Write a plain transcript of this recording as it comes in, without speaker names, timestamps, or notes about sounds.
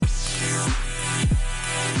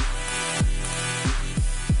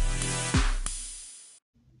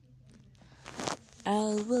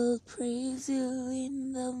will praise you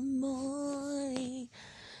in the morning,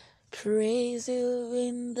 praise you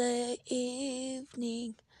in the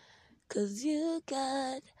evening, 'cause you,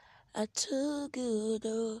 God, are too good.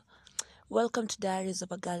 Oh. Welcome to Diaries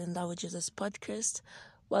of a Girl in Love with Jesus podcast.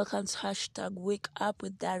 Welcome to hashtag Wake Up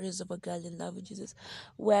with Diaries of a Girl in Love with Jesus,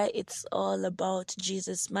 where it's all about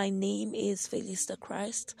Jesus. My name is Felista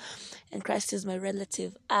Christ, and Christ is my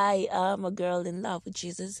relative. I am a girl in love with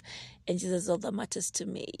Jesus, and Jesus is all that matters to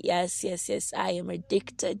me. Yes. I am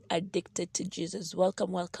addicted to Jesus.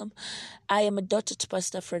 Welcome. I am a daughter to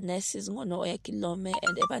Pastor Frenesis Ngono Oyakilome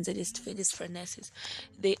and Evangelist Phyllis Frenesis.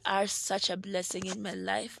 They are such a blessing in my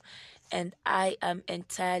life, and I am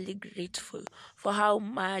entirely grateful for how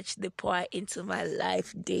much they pour into my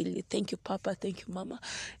life daily. Thank you, Papa. Thank you, Mama.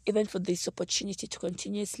 Even for this opportunity to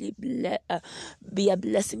continuously be a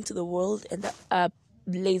blessing to the world and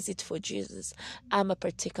blaze it for Jesus. I'm a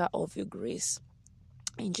partaker of your grace.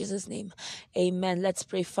 In Jesus' name, amen. Let's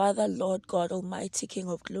pray. Father, Lord God Almighty, King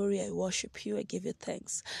of glory, I worship you. I give you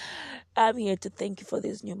thanks. I'm here to thank you for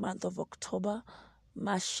this new month of October.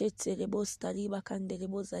 Mashete rebo stariba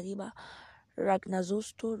kandelebo zariba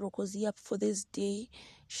ragnazosto rokozia, for this day.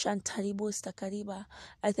 Shantaribo stakariba.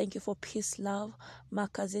 I thank you for peace, love,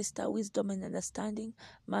 makazesta, wisdom and understanding.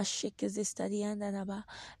 Mashekezestariandanaba.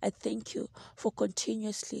 I thank you for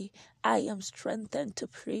continuously I am strengthened to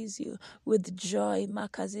praise you with joy.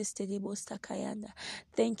 Makazesteribo stakayanda.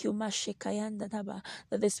 Thank you, Mashekayandanaba,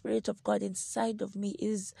 that the Spirit of God inside of me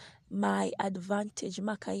is my advantage.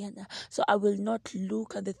 Makayana. So I will not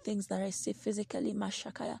look at the things that I see physically,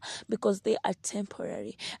 Mashakaya, because they are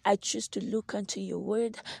temporary. I choose to look unto your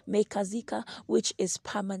word, Mekazika, which is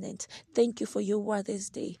permanent. Thank you for your word this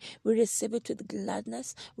day. We receive it with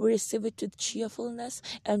gladness, we receive it with cheerfulness,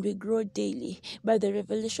 and we grow daily by the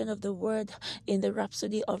revelation of the word in the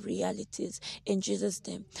Rhapsody of Realities. In Jesus'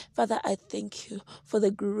 name. Father, I thank you for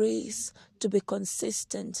the grace to be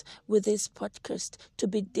consistent with this podcast, to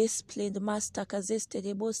be disciplined. Master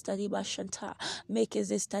Kazesteribo Stariba Shanta, make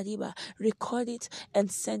Zestariba, record it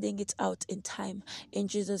and sending it out in time. In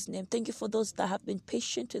Jesus' name. Thank you for those that have been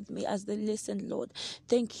patient with me as they listen, Lord.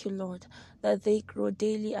 Thank you, Lord, that they grow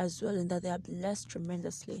daily as well and that they are blessed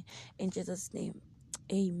tremendously. In Jesus' name.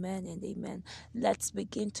 Amen and amen. Let's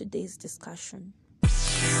begin today's discussion.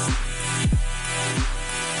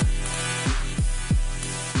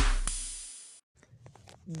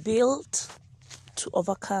 Built to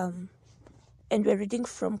overcome. And we're reading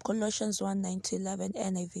from Colossians 1:9-11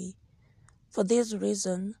 NIV. For this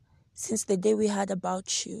reason, since the day we heard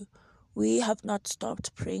about you, we have not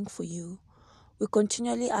stopped praying for you. We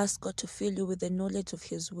continually ask God to fill you with the knowledge of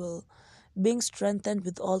His will, being strengthened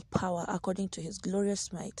with all power according to His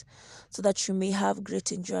glorious might, so that you may have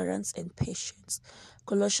great endurance and patience.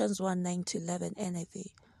 Colossians 1:9-11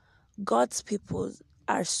 NIV. God's people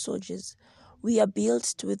are soldiers. We are built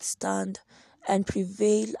to withstand and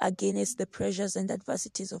prevail against the pressures and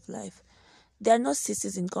adversities of life. There are no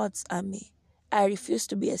sissies in God's army. I refuse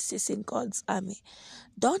to be a sissy in God's army.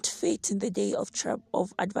 Don't faint in the day of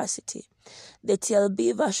adversity. The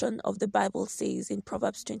TLB version of the Bible says in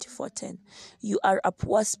Proverbs 24:10, you are a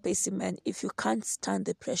poor specimen if you can't stand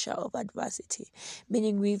the pressure of adversity,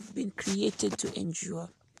 meaning we've been created to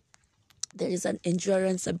endure. There is an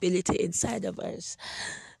endurance ability inside of us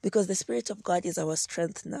because the Spirit of God is our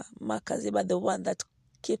strength now. Makaziba, the one that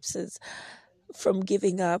keeps us from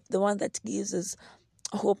giving up, the one that gives us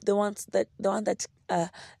hope, the one that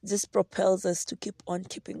just propels us to keep on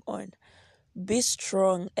keeping on. Be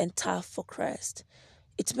strong and tough for Christ.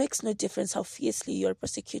 It makes no difference how fiercely you are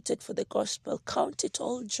persecuted for the gospel. Count it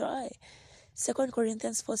all joy. 2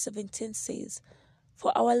 Corinthians 4:17 says,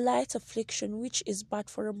 for our light affliction, which is but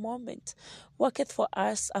for a moment, worketh for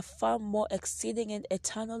us a far more exceeding and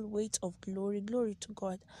eternal weight of glory. Glory to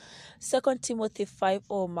God. 2 Timothy 5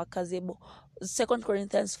 or Makazebo. 2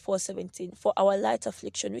 Corinthians 4:17. For our light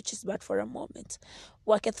affliction, which is but for a moment,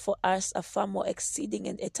 worketh for us a far more exceeding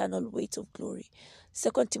and eternal weight of glory.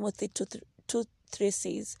 2 Timothy 2:3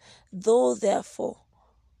 says, thou therefore,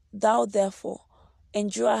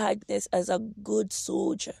 endure hardness as a good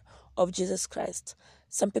soldier of Jesus Christ.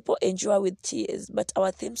 Some people endure with tears, but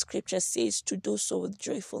our theme scripture says to do so with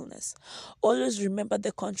joyfulness. Always remember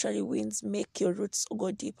the contrary winds make your roots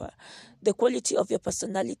go deeper. The quality of your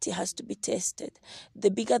personality has to be tested.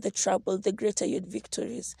 The bigger the trouble, the greater your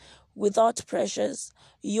victories. Without pressures,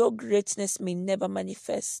 your greatness may never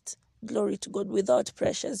manifest. Glory to God. Without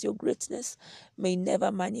pressures, your greatness may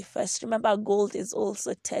never manifest. Remember, gold is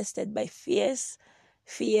also tested by fierce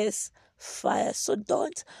fire. So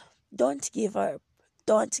don't give up.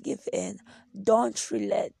 Don't give in. Don't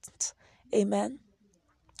relent. Amen.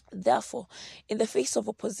 Therefore, in the face of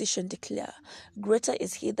opposition, declare, greater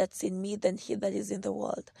is he that's in me than he that is in the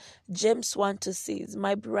world. James 1:2 says,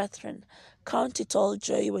 my brethren, count it all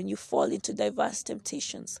joy when you fall into diverse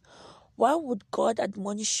temptations. Why would God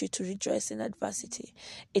admonish you to rejoice in adversity?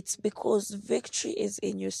 It's because victory is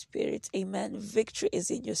in your spirit. Amen. Victory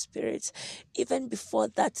is in your spirit. Even before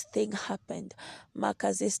that thing happened,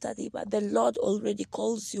 the Lord already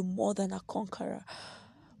calls you more than a conqueror.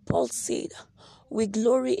 Paul said, we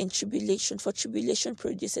glory in tribulation, for tribulation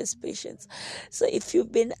produces patience. So if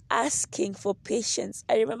you've been asking for patience,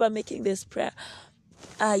 I remember making this prayer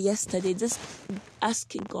yesterday, just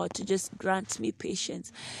asking God to just grant me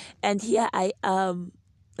patience. And here I am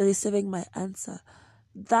receiving my answer.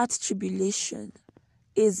 That tribulation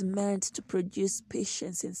is meant to produce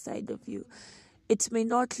patience inside of you. It may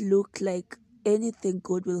not look like anything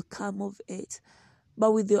good will come of it,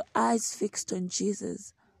 but with your eyes fixed on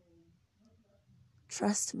Jesus,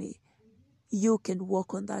 trust me, you can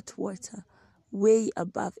walk on that water way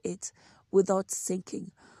above it without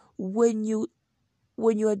sinking. When you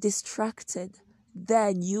are distracted,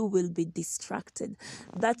 then you will be distracted.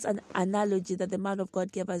 That's an analogy that the man of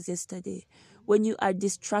God gave us yesterday. When you are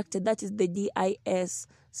distracted, that is the DIS,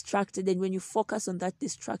 distracted, and when you focus on that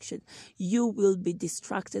distraction, you will be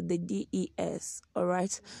distracted, the DES. All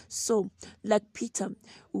right. So, like Peter,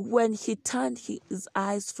 when he turned his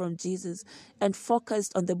eyes from Jesus and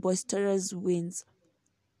focused on the boisterous winds,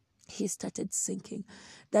 he started sinking.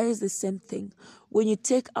 That is the same thing. When you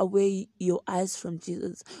take away your eyes from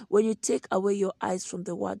Jesus, when you take away your eyes from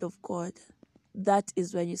the Word of God, that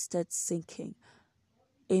is when you start sinking.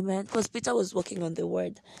 Amen. Because Peter was walking on the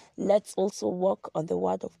Word. Let's also walk on the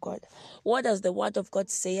Word of God. What does the Word of God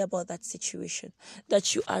say about that situation?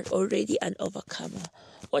 That you are already an overcomer.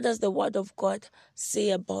 What does the Word of God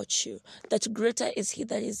say about you? That greater is he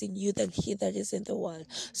that is in you than he that is in the world.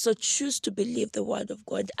 So choose to believe the Word of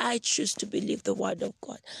God. I choose to believe the Word of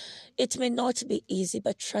God. It may not be easy,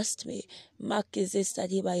 but trust me,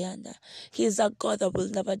 He's a God that will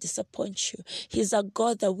never disappoint you. He's a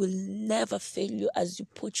God that will never fail you as you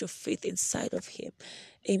put your faith inside of him.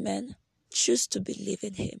 Amen. Choose to believe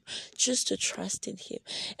in him. Choose to trust in him.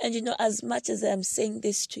 And you know, as much as I'm saying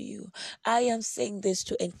this to you, I am saying this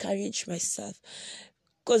to encourage myself.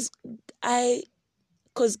 Because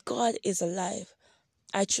God is alive.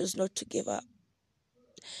 I choose not to give up.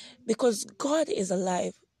 Because God is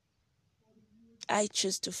alive, I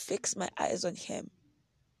choose to fix my eyes on him.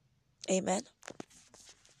 Amen.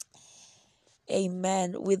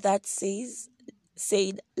 Amen. With that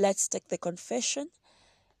said, let's take the confession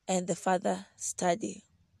and the further study.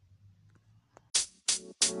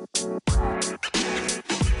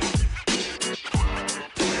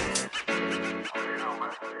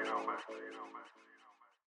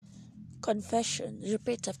 Confession.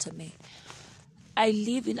 Repeat after me. I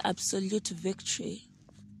live in absolute victory,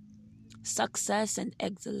 success, and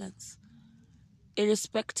excellence.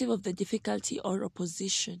 Irrespective of the difficulty or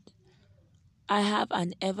opposition, I have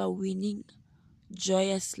an ever-winning,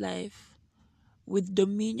 joyous life with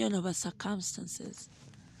dominion over circumstances.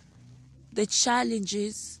 The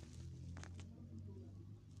challenges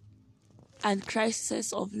and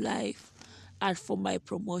crises of life are for my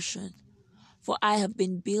promotion, for I have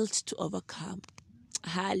been built to overcome.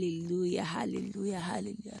 Hallelujah, hallelujah,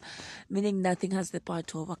 hallelujah. Meaning nothing has the power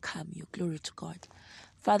to overcome you. Glory to God.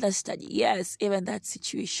 Further study. Yes, even that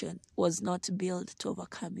situation was not built to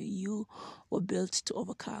overcome you. You were built to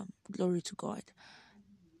overcome. Glory to God.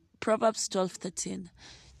 Proverbs 12:13.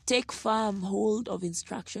 Take firm hold of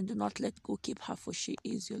instruction. Do not let go. Keep her, for she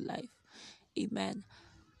is your life. Amen.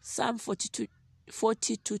 Psalm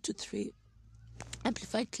 42:3.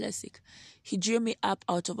 Amplified Classic. He drew me up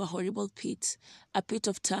out of a horrible pit, a pit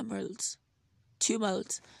of tumult,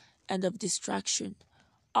 and of distraction,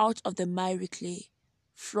 out of the miry clay,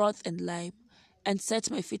 froth and lime, and set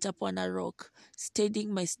my feet upon a rock,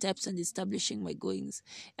 steadying my steps and establishing my goings.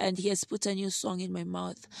 And he has put a new song in my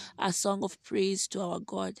mouth, a song of praise to our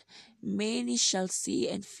God. Many shall see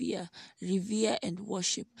and fear, revere and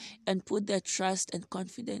worship, and put their trust and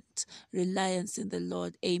confident reliance in the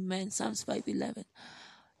Lord. Amen. Psalms 5:11.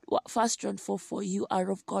 1 John 4:4. You are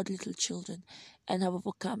of God, little children, and have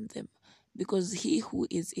overcome them, because he who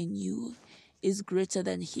is in you is greater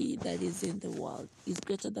than he that is in the world, is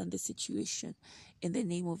greater than the situation. In the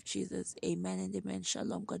name of Jesus, amen and amen.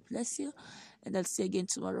 Shalom. God bless you. And I'll see you again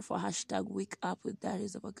tomorrow for hashtag Wake Up with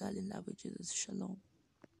Diaries of a Girl in Love with Jesus. Shalom.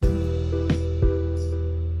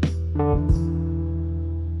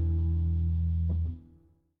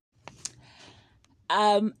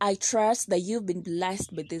 I trust that you've been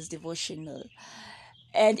blessed by this devotional.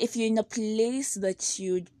 And if you're in a place that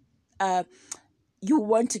you you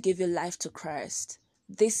want to give your life to Christ,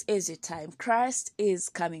 this is your time. Christ is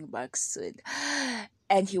coming back soon,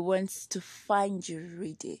 and he wants to find you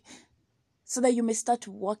ready so that you may start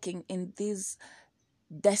walking in this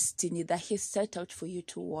destiny that he set out for you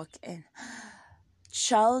to walk in.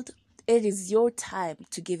 Child, it is your time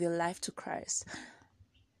to give your life to Christ.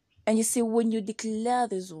 And you see, when you declare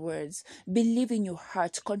these words, believe in your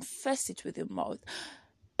heart, confess it with your mouth,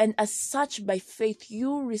 and as such, by faith,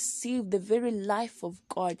 you receive the very life of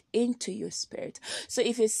God into your spirit. So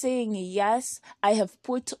if you're saying, yes, I have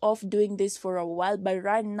put off doing this for a while, but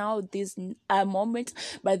right now, this moment,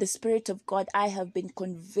 by the Spirit of God, I have been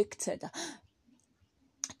convicted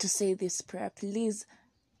to say this prayer. Please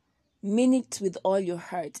mean it with all your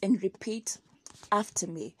heart and repeat after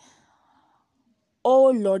me. Oh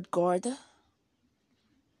Lord God,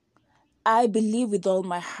 I believe with all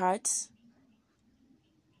my heart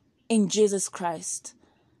in Jesus Christ,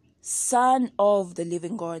 Son of the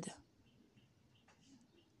living God.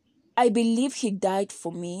 I believe he died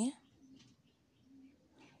for me,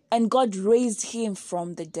 and God raised him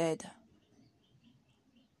from the dead.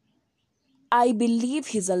 I believe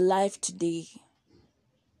he's alive today.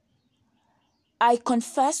 I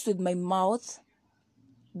confess with my mouth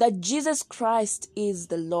that Jesus Christ is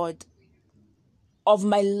the Lord of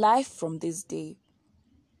my life from this day.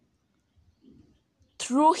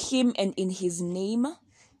 Through him and in his name,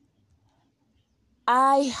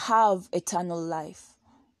 I have eternal life.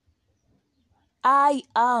 I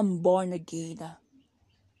am born again.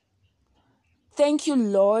 Thank you,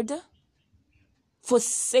 Lord, for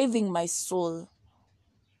saving my soul.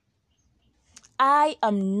 I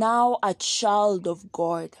am now a child of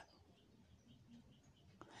God.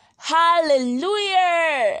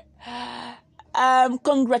 Hallelujah!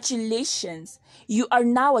 Congratulations. You are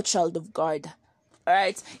now a child of God. All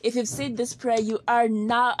right. If you've said this prayer, you are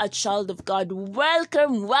now a child of God.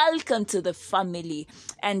 Welcome to the family.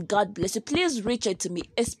 And God bless you. Please reach out to me,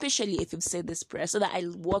 especially if you've said this prayer, so that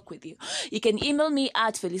I'll work with you. You can email me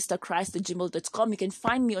at felistachrist@gmail.com. You can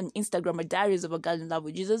find me on Instagram at Diaries of a Girl in Love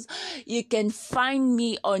with Jesus. You can find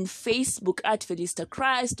me on Facebook at Felista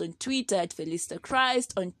Christ, on Twitter at Felista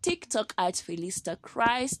Christ, on TikTok at Felista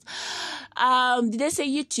Christ. Did I say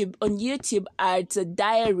YouTube? On YouTube at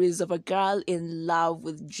Diaries of a Girl in Love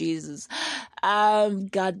with Jesus.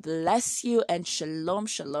 God bless you and shalom,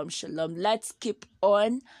 shalom, shalom. Let's keep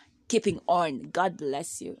on keeping on. God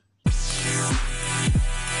bless you.